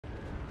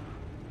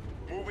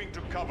Moving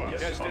to cover.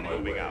 Yes, Destin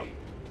moving out.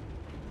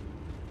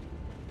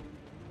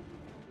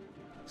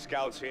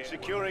 Scouts here.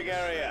 Securing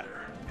area.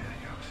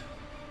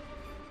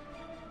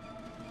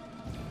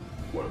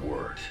 What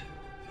word?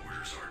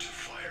 Orders are to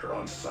fire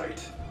on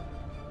sight.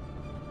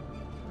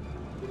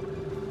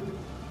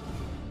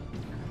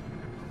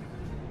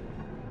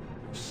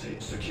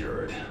 Safe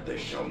secured. They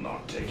shall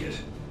not take it.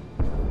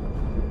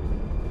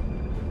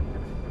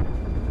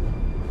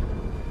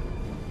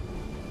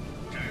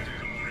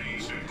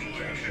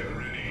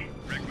 Ready.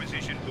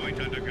 Requisition point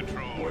under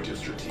control. Point is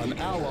strategic. An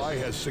ally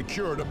has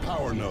secured a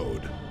power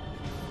node.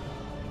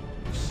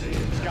 Say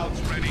it. Scouts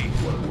ready.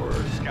 What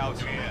word?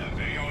 Scouts here.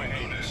 Go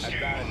ahead.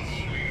 Advance.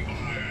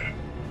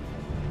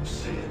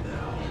 Say it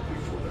now,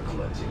 before the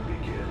cleansing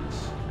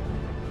begins.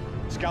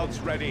 Scouts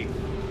ready.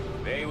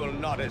 They will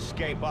not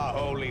escape our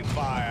holy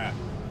fire.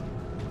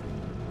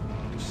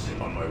 Say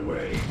on my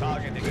way.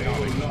 Target They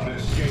will acknowledged. not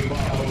escape our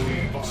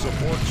holy fire.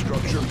 Support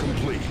structure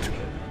complete.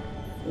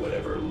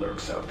 Whatever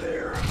lurks out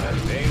there.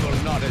 They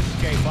will not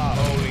escape our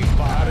holy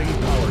fire.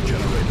 Adding power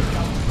generator.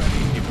 Scouts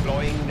ready.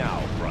 Deploying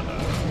now, brother.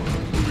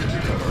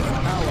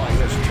 An ally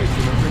has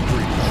taken a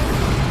victory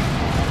point.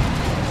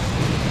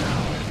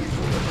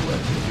 Before the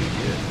cleansing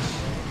begins.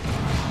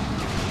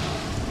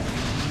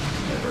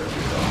 Never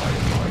deny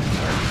my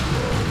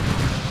road.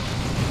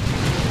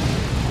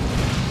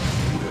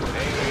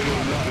 They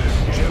will not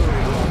escape.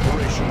 Generator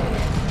operational.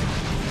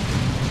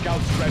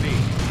 Scouts ready.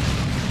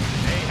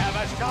 They have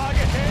us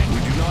targeted. We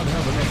do not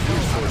have enough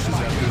resources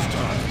at this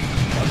time.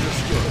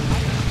 Understood.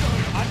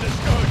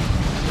 Understood.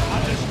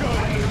 Understood.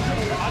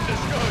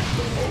 Understood.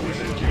 Always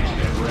engaging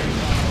at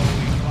range.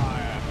 Holy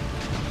fire.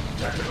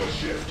 Tactical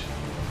shift.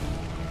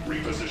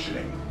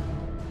 Repositioning.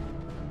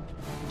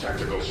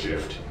 Tactical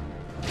shift.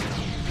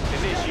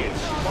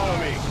 Initiates, follow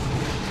me.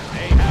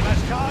 They have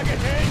us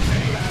targeted.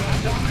 They have us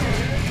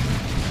targeted.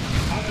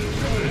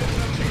 Understood.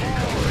 Taking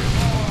cover.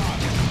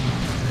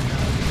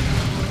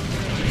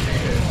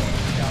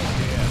 Scouts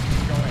here.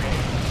 Go ahead.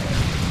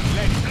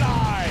 Let's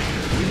fly.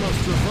 We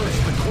must reverse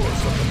the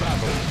course of the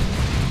battle.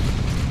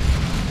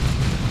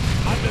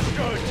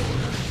 Understood.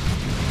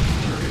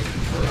 Target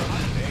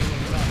confirmed. They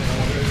will not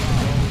escape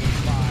our holy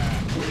fire.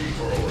 Waiting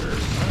for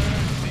orders.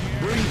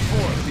 Bring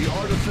forth the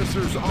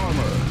Artificer's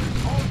armor.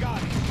 All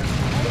guns.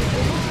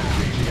 Always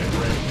engaging at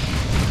range.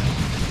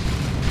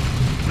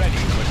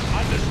 Ready.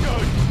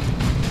 Understood.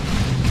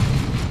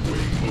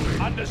 Moving.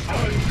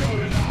 Understood.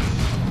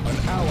 An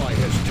ally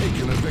has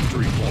taken a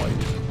victory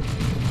point.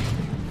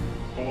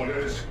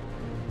 Orders.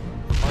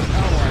 An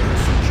ally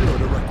has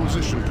secured a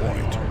requisition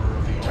point.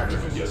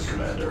 Tactical. Yes,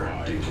 Commander.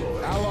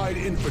 Deploy. Allied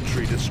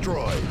infantry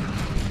destroyed.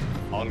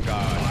 On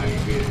guard.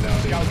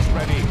 Scouts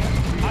ready.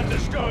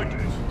 Understood.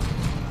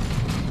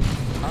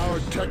 Our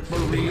tech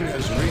marine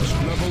has reached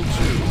level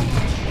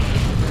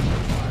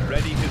 2.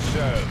 Ready to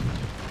serve.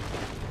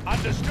 The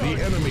Understood.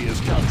 enemy is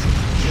captured.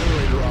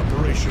 Generator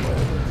operational.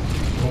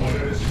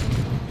 Orders.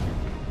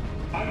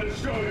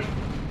 Understood.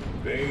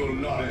 They will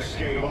not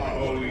escape our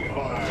holy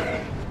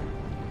fire.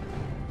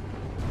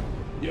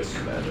 Yes,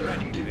 Commander.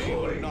 They will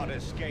Deploying. not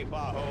escape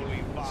our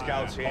holy fire.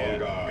 Scouts On here.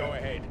 guard. Go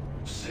ahead.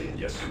 Say it.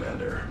 Yes,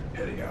 Commander.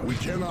 Heading out. We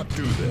cannot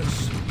do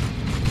this.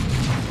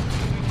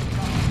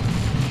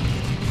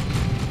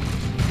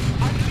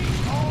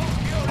 Unleash all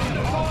fury in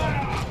the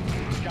fire!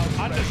 Scouts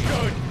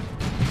understood.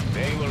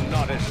 They will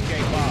not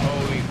escape our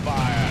holy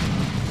fire.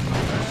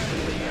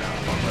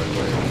 On my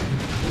way.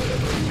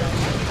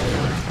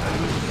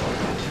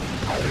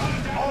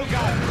 All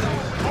guns,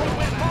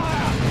 open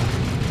fire!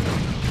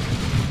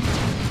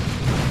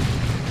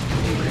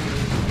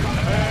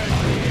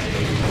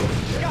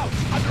 Scouts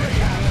under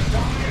attack.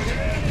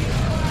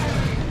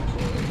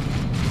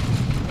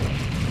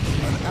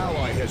 An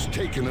ally has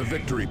taken a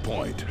victory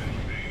point.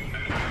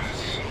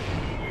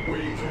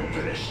 Waiting for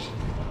finished.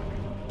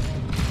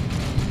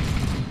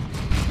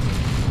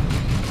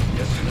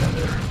 Yes,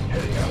 Commander.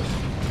 Heading out.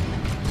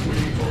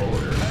 Waiting for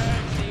orders.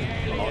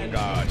 On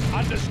guard.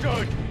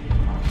 Understood.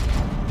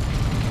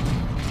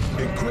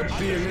 Equip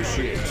the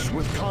initiates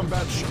with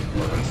combat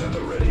Weapons at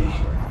the ready.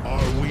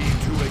 Are we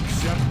to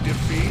accept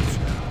defeat?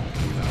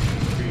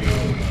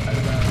 Field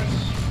advance.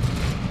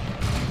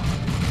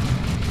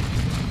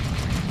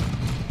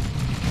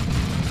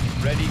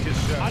 Ready to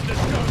serve.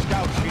 Understood.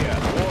 Scouts here.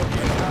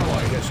 An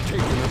ally has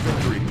taken a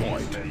victory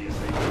point.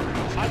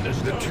 The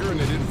Understood.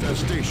 Tyranid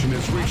infestation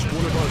has reached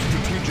one of our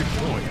strategic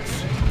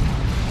points.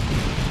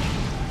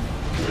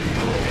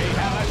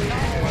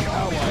 An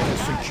ally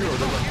has secured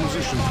a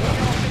requisition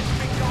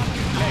point.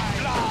 Let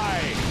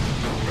fly.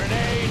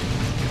 Grenade.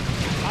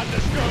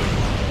 Understood.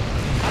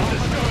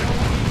 Understood.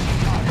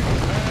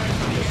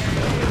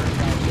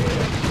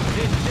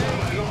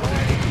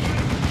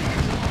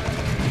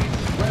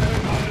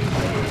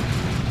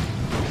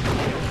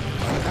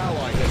 An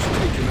ally has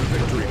taken a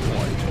victory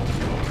point.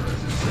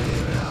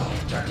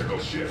 Tactical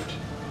shift.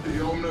 The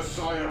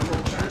Omnissiah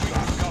protects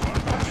us.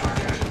 Attack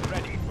it.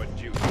 Ready for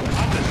duty.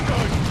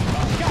 Understood.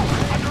 Scouts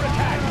under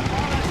attack.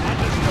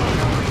 Understood.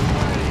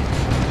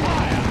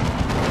 Fire.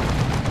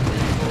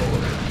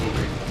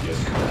 Yes,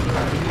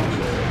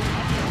 Commander.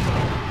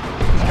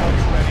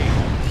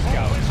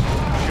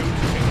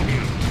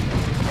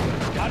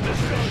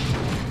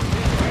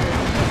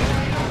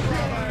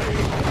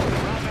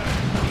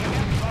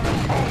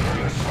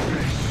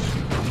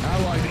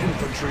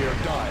 infantry are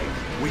dying.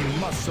 We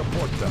must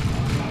support them.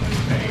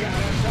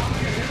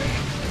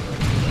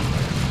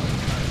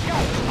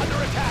 Scouts under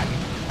attack!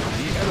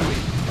 The enemy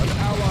and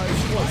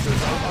allies' forces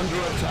are under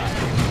attack.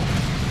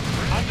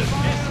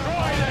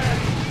 Destroy them!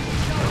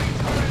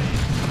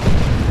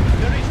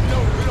 There is no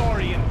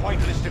glory in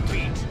pointless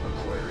defeat.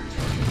 Acquiring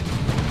target.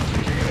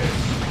 Taking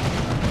hits.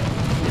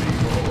 Waiting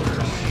for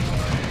orders.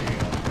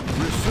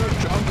 Research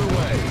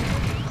underway.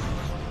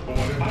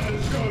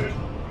 Understood.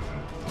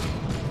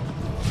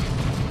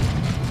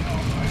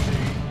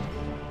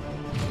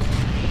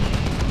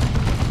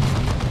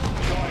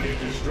 Target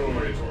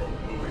destroyed.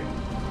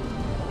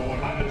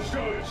 Moving.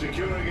 Understood.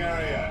 Securing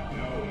area.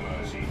 No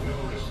mercy, no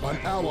respect.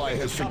 An ally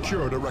has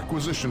secured a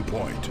requisition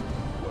point.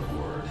 What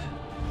word?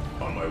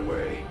 On my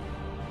way.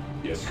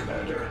 Yes,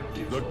 Commander.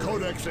 The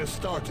Codex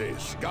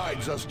Astartes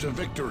guides us to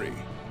victory.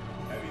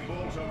 Heavy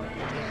bolts are ready.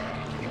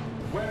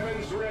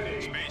 Weapons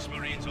ready. Space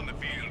Marines on the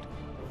field.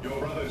 Your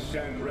brothers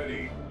stand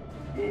ready.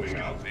 Moving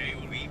out. They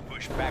will be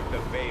pushed Back the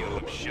veil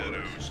of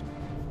shadows.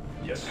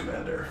 Yes,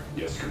 Commander.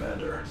 Yes,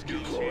 Commander.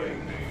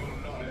 Deploying.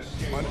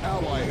 An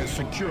ally has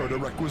secured a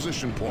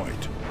requisition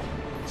point.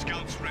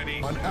 Scouts ready.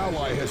 An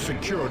ally has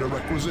secured a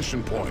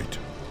requisition point.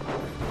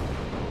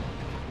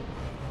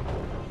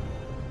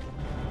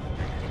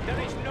 There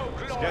is no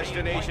glory.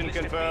 Destination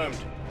confirmed.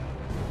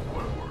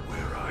 What word?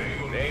 Where I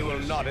am? They will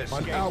not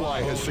escape. An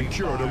ally has Holy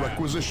secured a fire.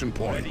 requisition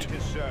Ready point.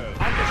 to serve.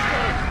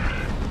 Understood.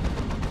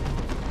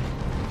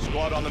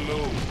 Squad on the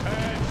move.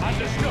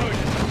 Understood.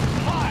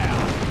 Fire.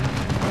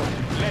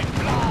 Let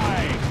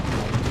fly.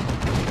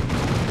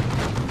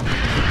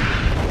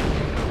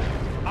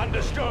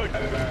 Understood.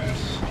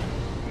 Advance.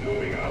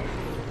 Moving out.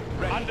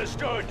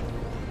 Understood.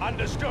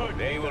 Understood.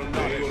 They will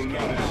not They will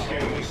not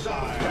escape. escape.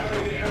 Side.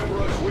 Carry the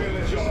Emperor's will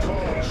as your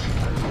torch.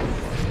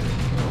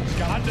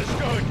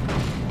 Understood.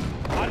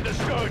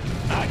 Understood.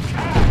 Attack.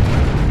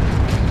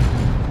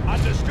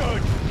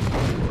 Understood.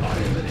 I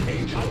am an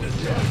angel of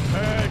death.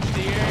 Purge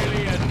the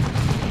alien.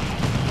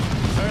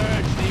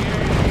 Purge the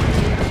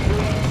alien.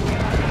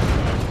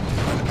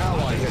 An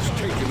ally has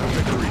taken a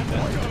victory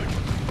point.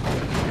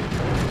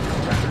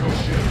 Tactical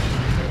shift.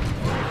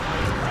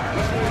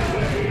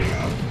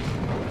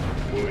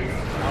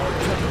 Our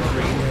tech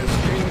marine has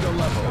gained a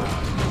level.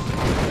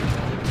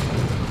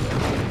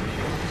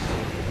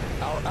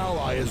 Our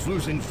ally is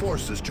losing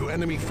forces to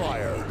enemy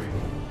fire.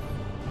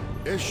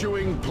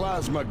 Issuing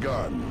plasma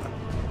gun.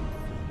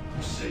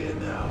 Say it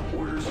now.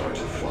 Orders are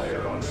to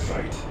fire on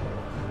sight.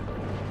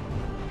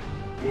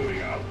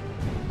 Moving out.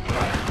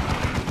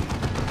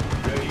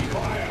 Ready,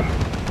 fire.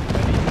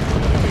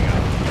 Moving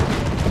out.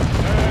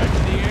 Purge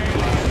the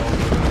alien.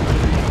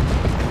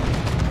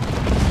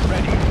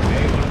 Ready.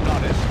 They will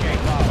not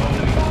escape our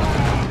holy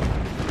fire.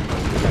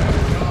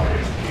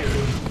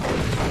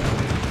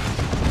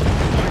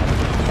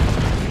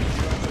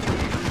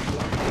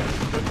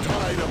 The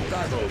tide of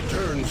battle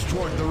turns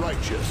toward the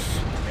righteous.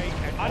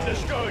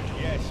 Understood.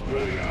 Yes.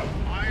 Moving out.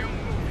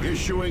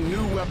 Issuing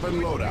new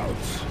weapon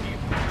loadouts.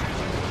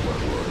 What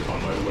word?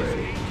 On my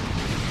way.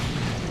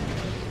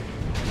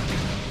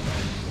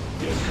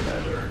 Yes,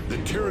 Commander. The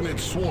Tyranid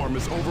swarm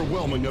is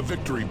overwhelming a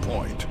victory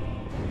point.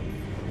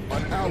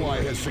 An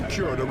ally has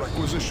secured a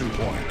requisition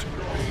point.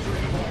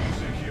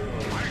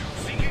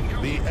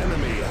 The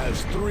enemy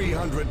has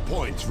 300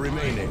 points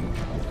remaining.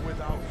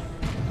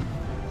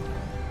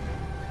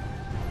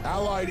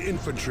 Allied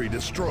infantry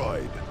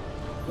destroyed.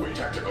 Wait,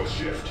 tactical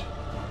shift.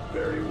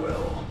 Very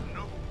well.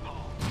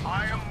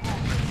 I am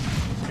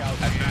moving.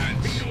 Scouts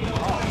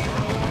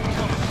advance.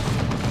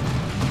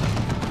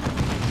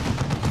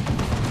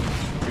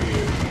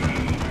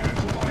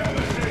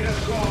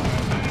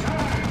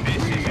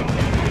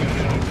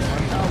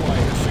 An ally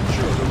has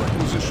secured a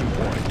requisition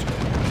point.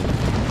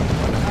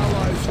 An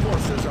ally's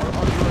forces are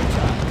under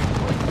attack.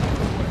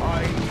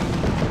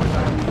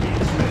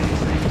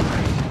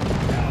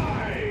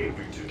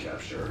 Moving to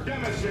capture.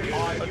 Demonstrate.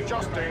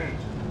 Adjusting.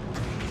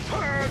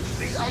 Purge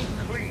the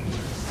unclean.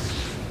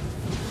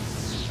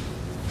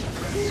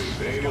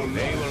 They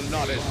will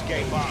not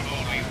escape our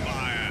holy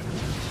fire.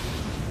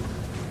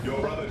 Your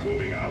brothers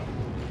moving out.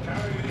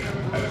 Carry the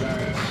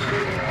advance.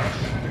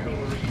 Tactical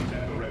marines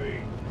at the ready.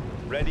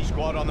 Ready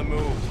squad on the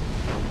move.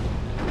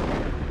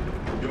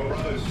 Your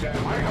brothers stand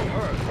ready.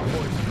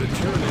 The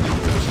Tyranid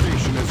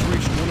infestation has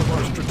reached one of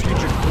our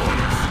strategic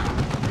points.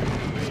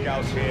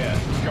 Scouts here.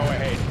 Go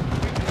ahead.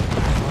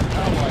 An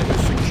ally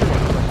has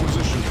secured a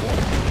requisition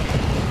point.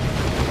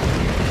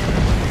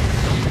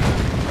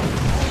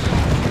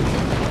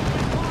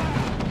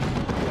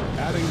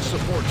 Adding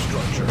support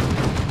structure.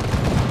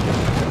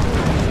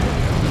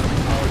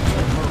 Our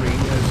tech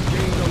marine has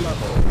gained a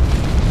level.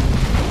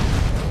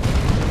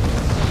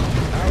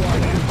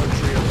 Allied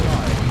infantry are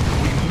dying.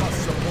 We must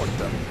support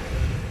them.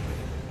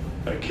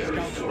 I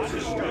carry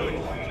forces ready.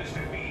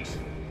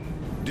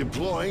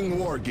 Deploying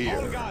war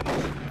gear.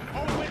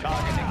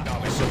 Target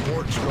acknowledged.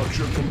 Support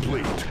structure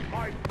complete.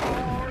 My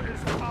power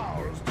is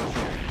ours to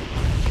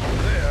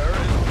share.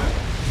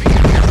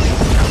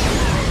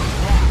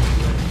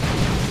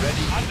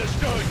 Ready.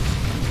 Understood.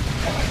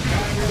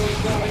 Admiral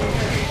going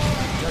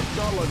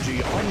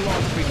Technology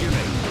unlock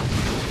beginning.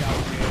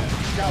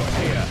 Scout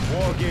here.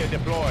 War gear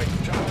deployed.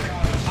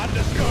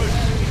 Understood.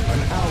 An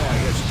ally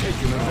has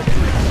taken a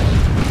victory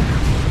point.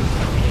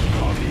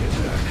 On the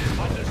attack.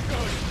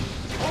 Understood.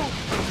 Move.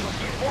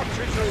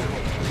 Fortress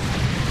over.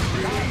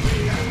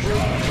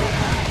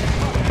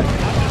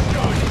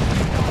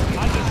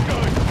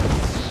 Understood.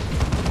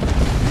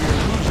 We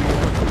are losing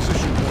a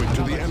requisition point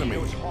to the enemy.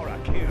 Horror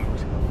killed.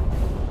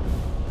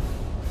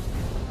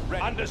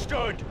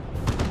 Understood.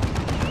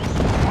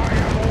 I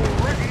am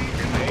already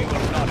in They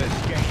will not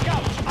escape.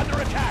 Scouts under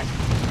attack.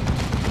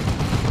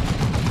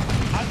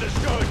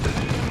 Understood.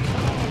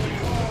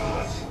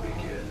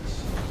 Begins.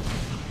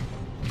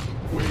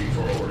 Waiting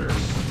for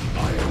orders. I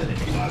am an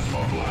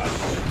plasma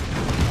blast.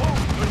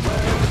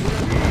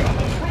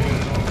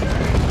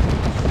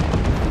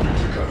 Moving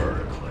to cover.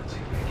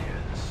 Cleansing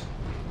begins.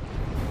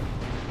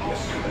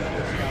 Yes,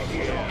 Commander.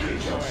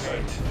 Engage on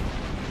sight.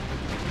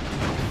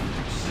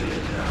 See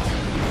it now.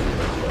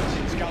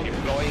 Cleansing. Scout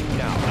deploying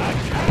now.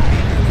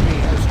 Enemy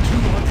has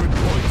 200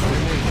 points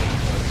remaining.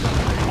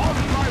 on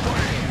my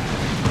way.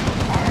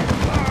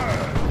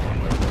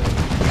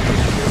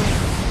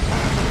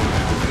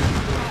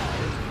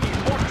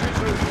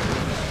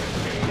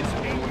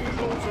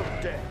 Angels of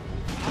death.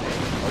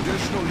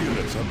 Additional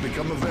units have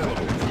become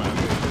available,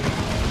 Commander.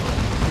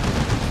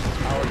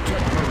 Our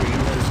tech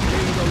marine has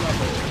gained a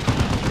level.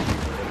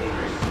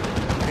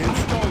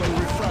 Installing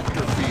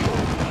refractor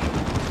field.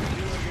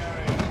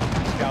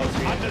 Scouts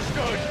here.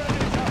 Understood.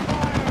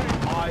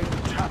 I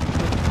tapped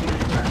the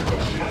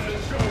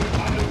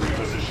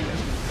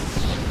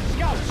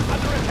Scouts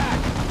under attack.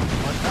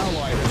 An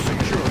ally has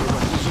secured a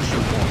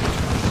requisition point.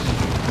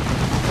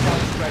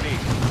 Scouts ready.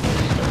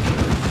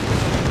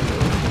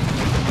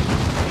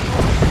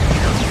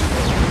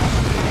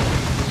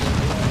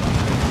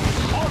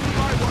 On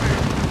my way.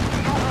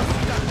 Not a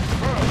step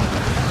further.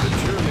 The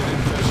Tyranid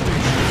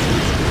infestation has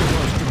reached one of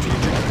our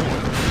strategic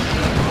points.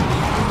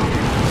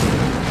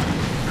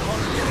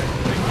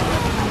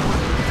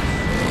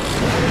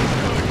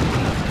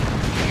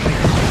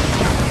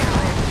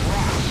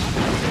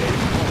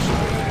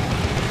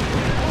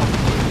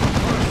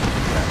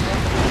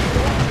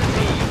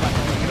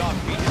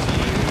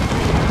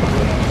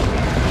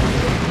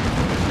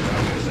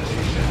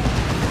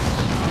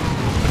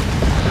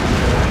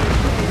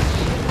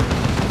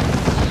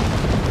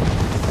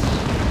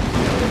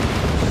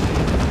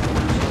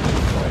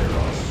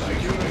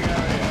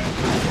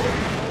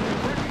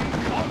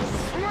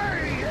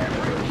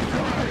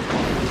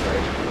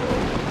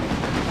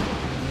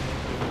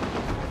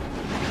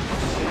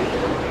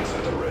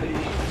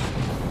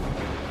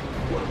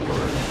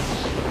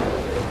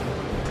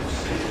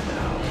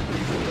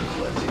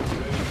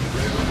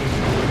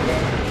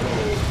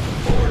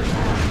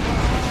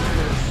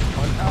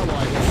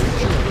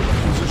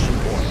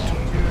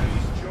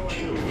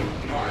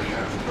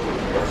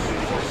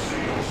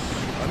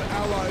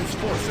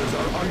 forces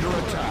are under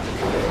attack.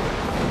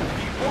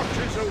 Watch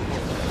is over.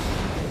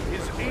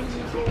 His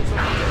angels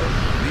are dead.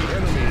 The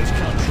enemy is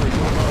capturing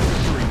one of our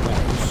victory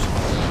points.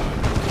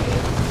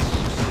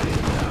 Stay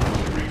down.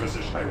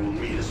 Reposition. I will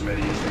meet as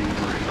many as they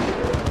bring.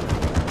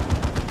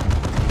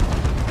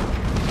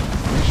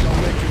 We shall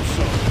make it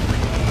so.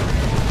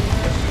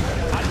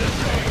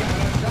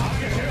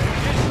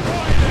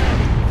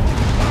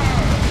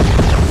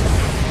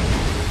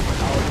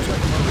 Our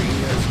tech marine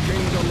has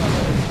gained a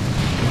level.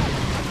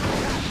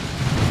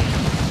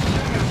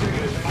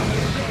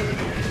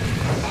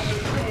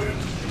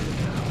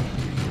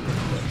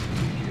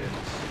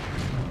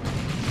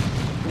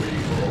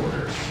 Waiting for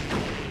orders.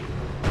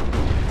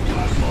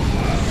 Plasma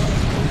blast.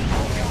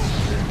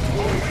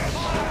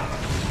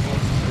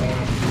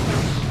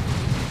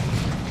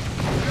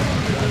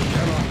 That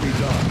cannot be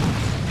done.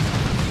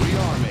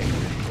 Rearming.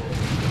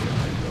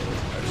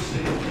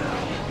 Say it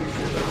now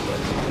before the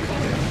cleansing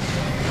begins.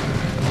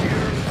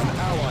 An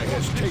ally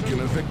has taken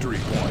a victory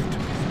point.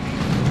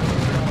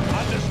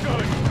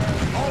 Understood.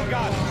 All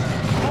guns.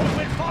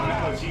 Open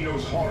fire.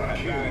 Valentino's horror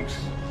killed.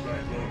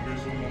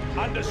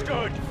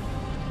 Understood.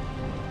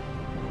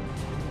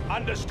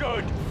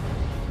 Understood.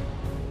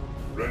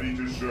 Ready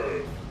to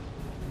serve.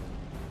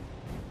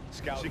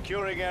 Scout.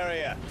 Securing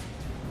area.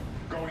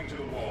 Going to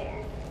the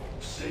wall.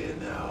 Say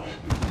it now.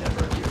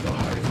 Never give the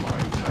hive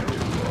mind time to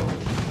grow.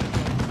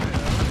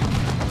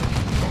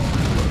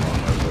 On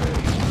my way.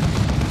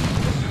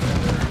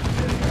 Commander,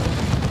 heading out.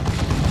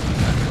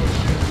 Tactical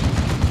ship.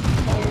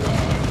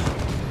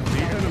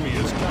 The enemy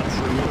is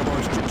capturing one of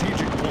our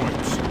strategic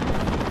points.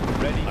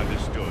 Ready.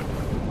 Understood.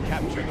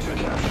 Capture Moving to the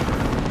capture.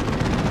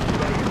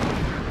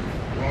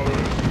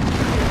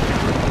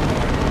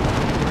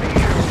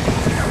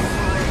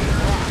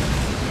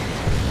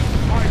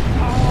 My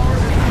power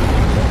is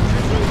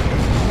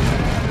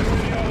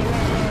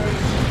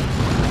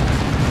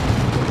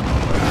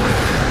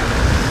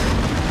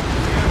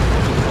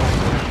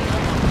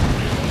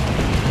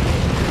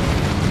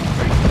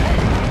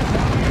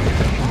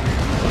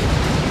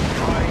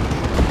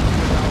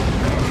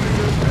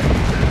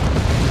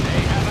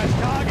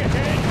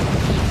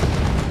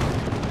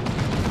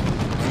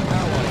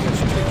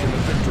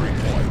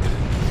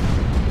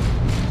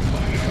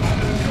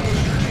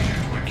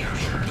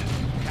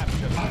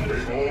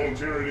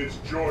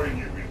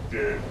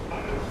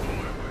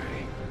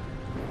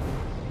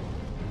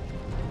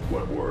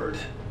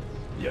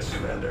Yes,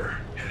 Commander.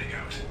 Heading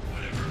out.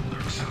 Whatever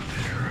lurks out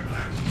there,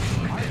 I will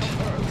find it.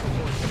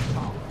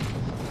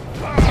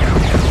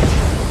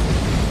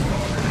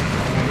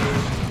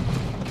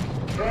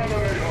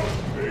 Terminate us!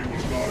 They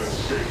will not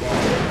escape our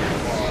open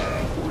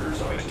fire!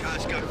 Orders on The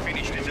task got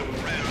finished is a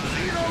prayer.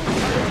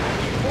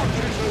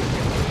 Watches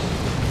over us.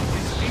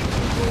 His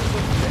angels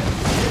of death.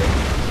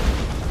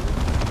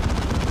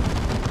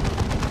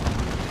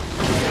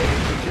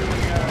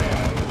 Killing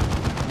area!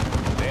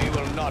 They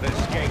will not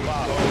escape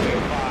our holy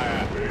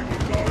fire. They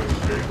will not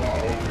escape our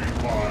holy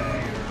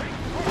fire!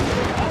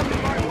 On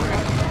my way.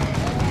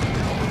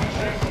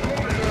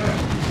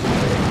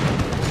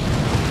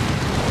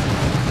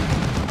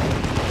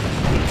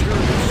 The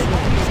Tyranid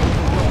swarm is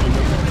overwhelming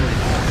the victory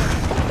point.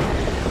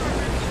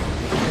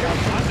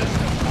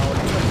 Our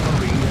tech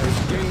marine has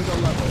gained a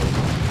level.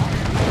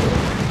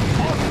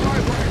 On my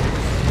way.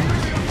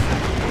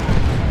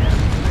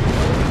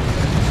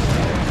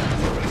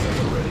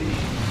 ready.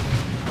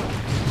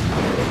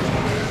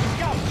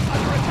 Scouts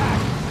under attack.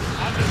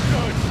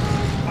 Understood.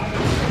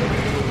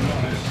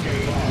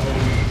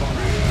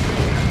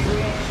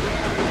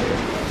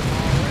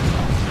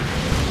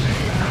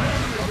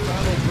 A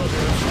battle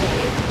brother has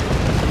fallen.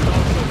 Do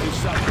not let his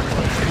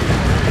sacrifice be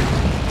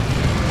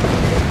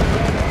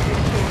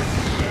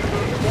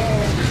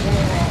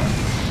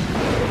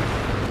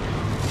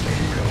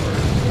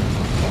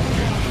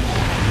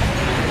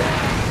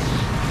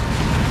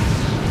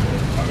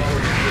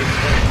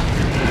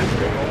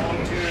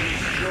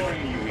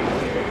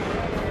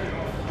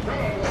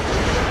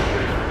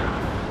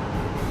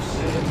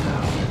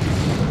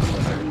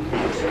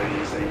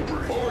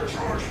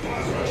Overcharged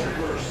plasma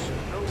chambers.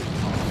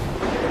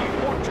 He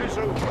watches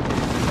over.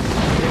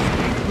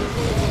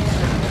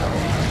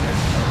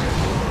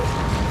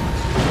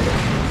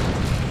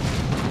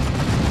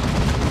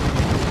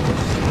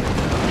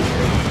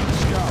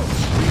 scouts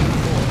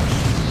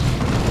reinforced.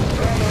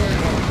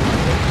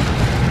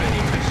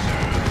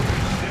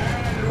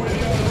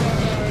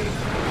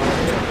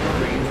 Tech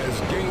marine has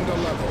gained a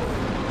level.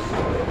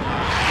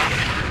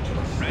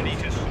 Ready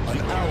to An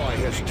ally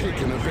has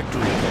taken a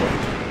victory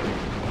point.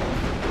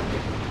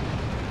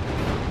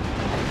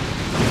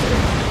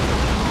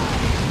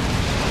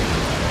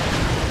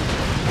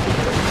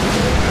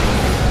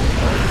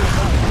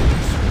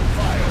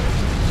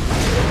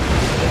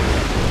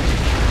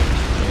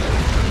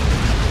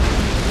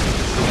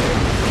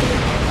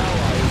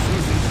 Ally is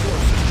losing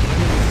forces to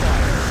enemy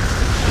fire.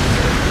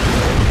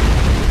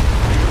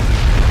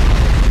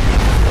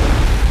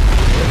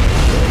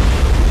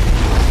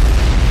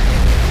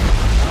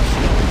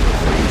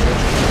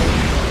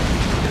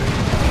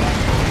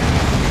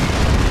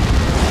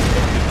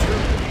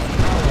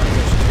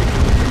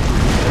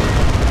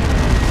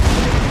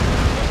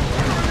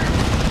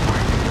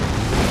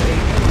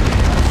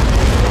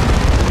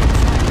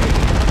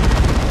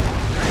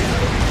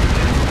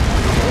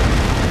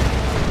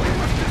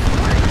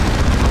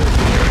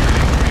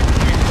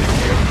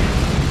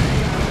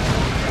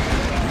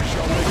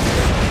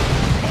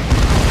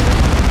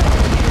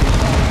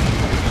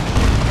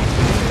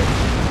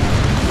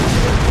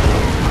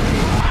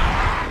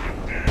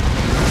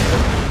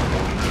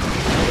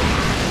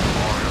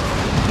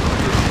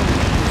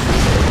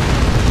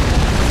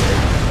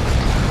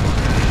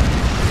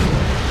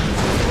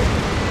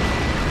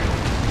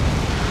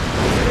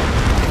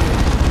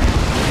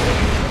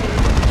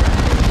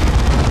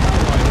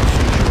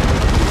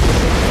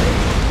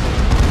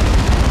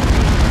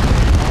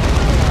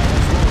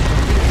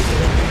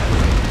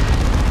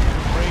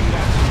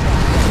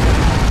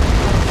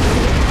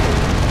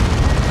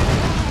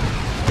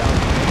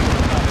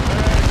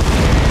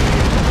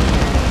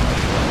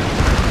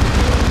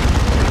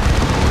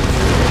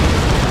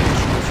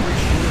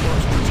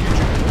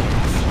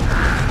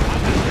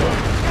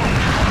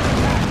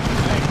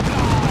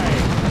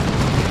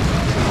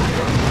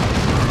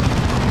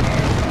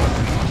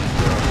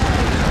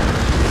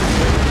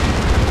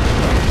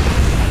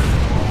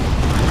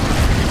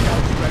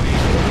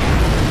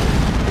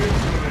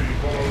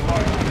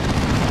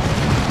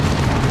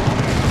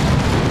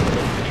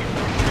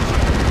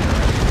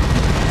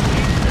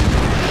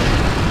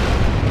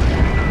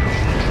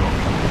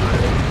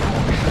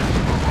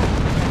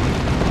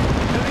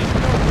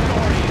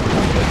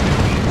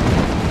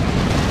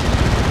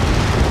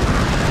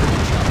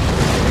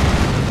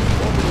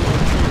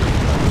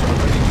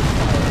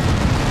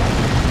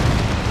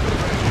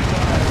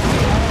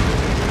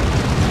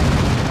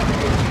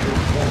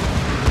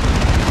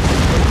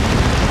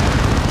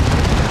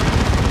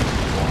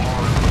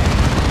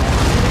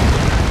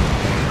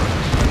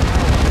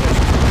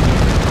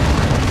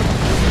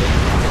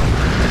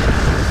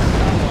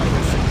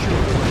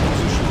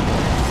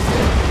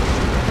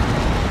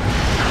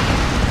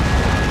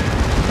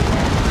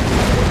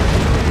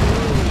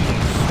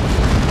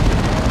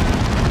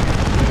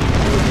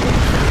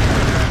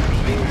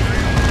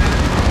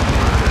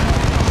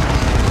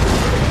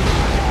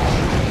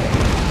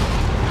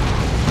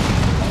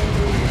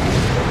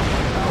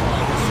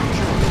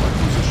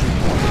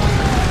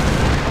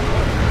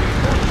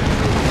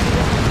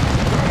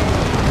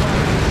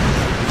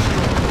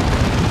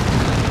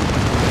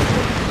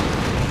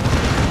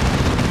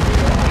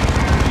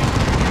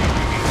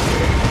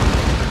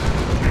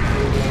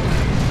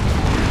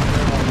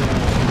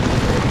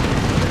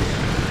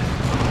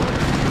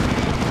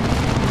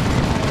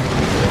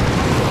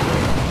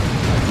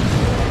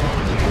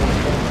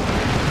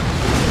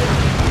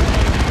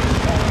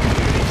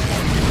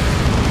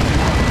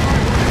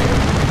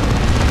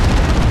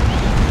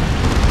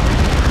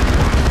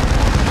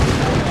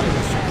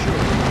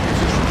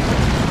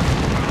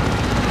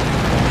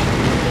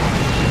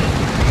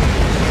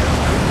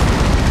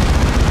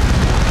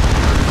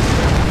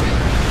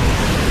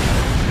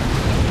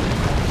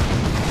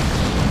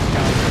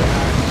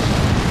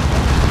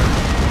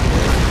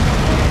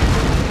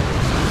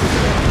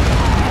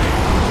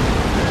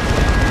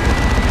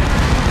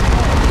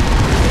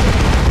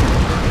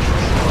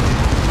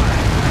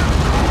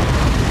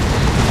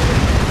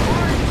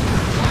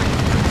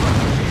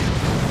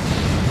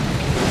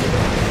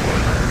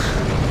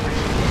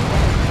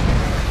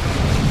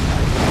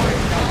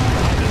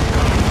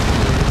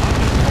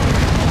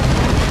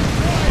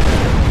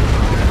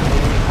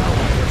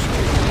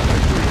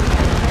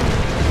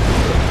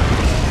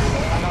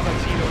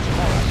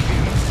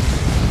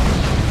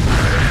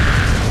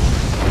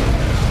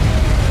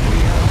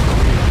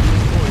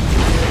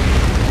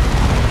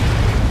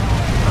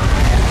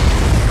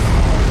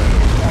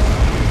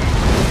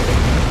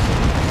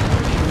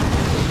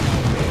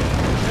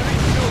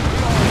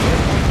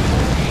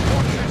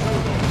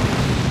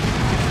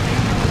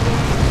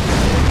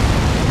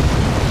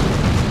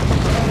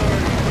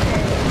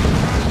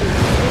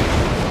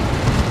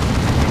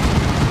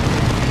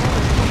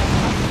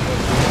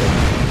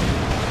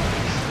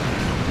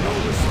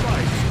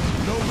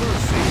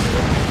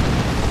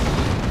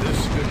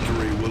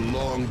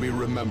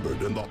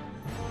 remembered in the